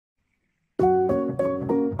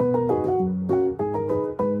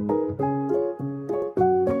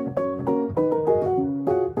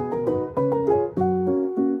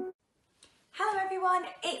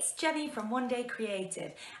Jenny from One Day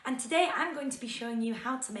Creative, and today I'm going to be showing you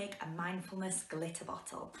how to make a mindfulness glitter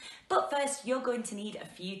bottle. But first, you're going to need a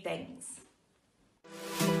few things.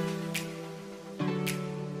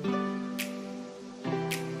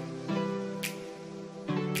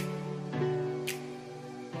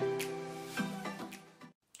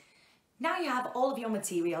 Now you have all of your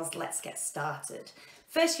materials, let's get started.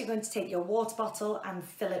 First, you're going to take your water bottle and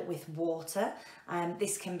fill it with water.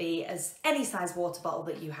 This can be any size water bottle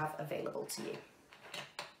that you have available to you.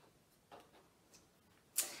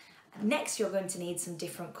 Next, you're going to need some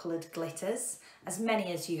different coloured glitters, as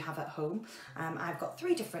many as you have at home. I've got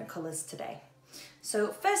 3 different colours today. So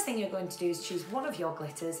first thing you're going to do is choose one of your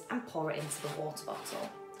glitters and pour it into the water bottle.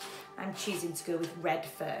 I'm choosing to go with red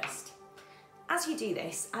first. As you do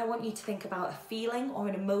this, I want you to think about a feeling or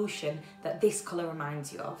an emotion that this colour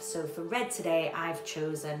reminds you of. So for red today, I've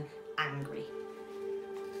chosen angry.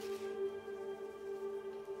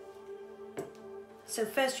 So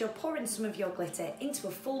first you're pouring some of your glitter into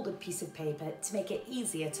a folded piece of paper to make it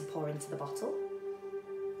easier to pour into the bottle.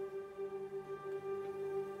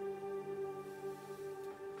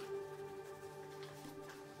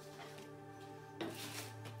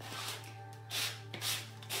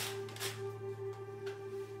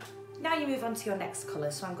 Now you move on to your next colour,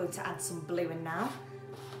 so I'm going to add some blue in now.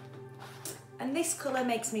 And this colour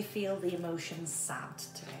makes me feel the emotion sad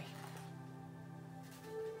today.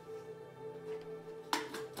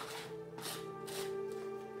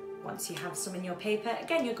 Once you have some in your paper,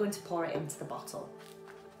 again you're going to pour it into the bottle.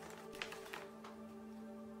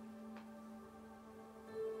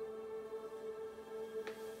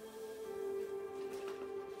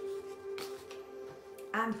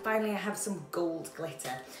 And finally I have some gold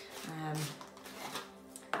glitter. And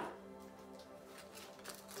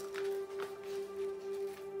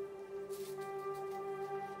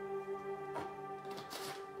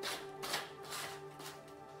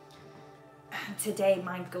today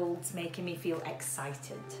my gold's making me feel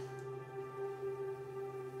excited.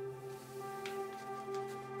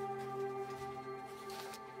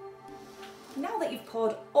 Now that you've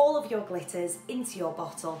poured all of your glitters into your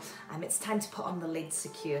bottle, it's time to put on the lid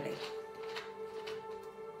securely.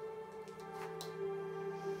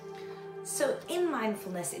 So in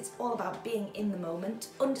mindfulness, it's all about being in the moment,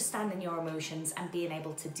 understanding your emotions and being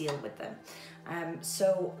able to deal with them.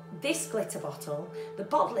 So this glitter bottle, the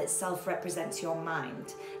bottle itself represents your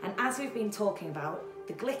mind. And as we've been talking about,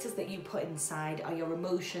 the glitters that you put inside are your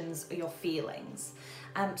emotions or your feelings.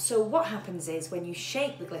 So what happens is when you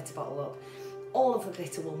shake the glitter bottle up, all of the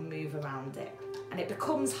glitter will move around it and it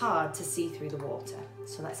becomes hard to see through the water.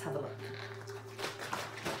 So let's have a look.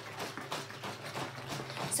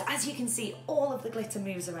 So as you can see, all of the glitter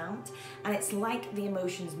moves around and it's like the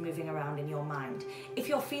emotions moving around in your mind. If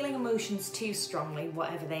you're feeling emotions too strongly,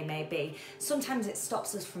 whatever they may be, sometimes it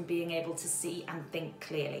stops us from being able to see and think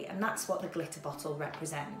clearly, and that's what the glitter bottle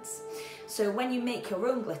represents. So when you make your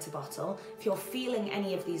own glitter bottle, if you're feeling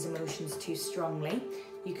any of these emotions too strongly,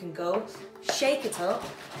 you can go, shake it up,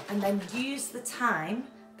 and then use the time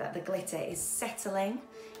that the glitter is settling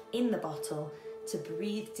in the bottle to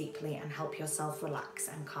breathe deeply and help yourself relax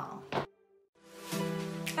and calm.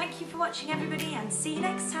 Thank you for watching everybody, and see you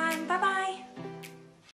next time. Bye bye.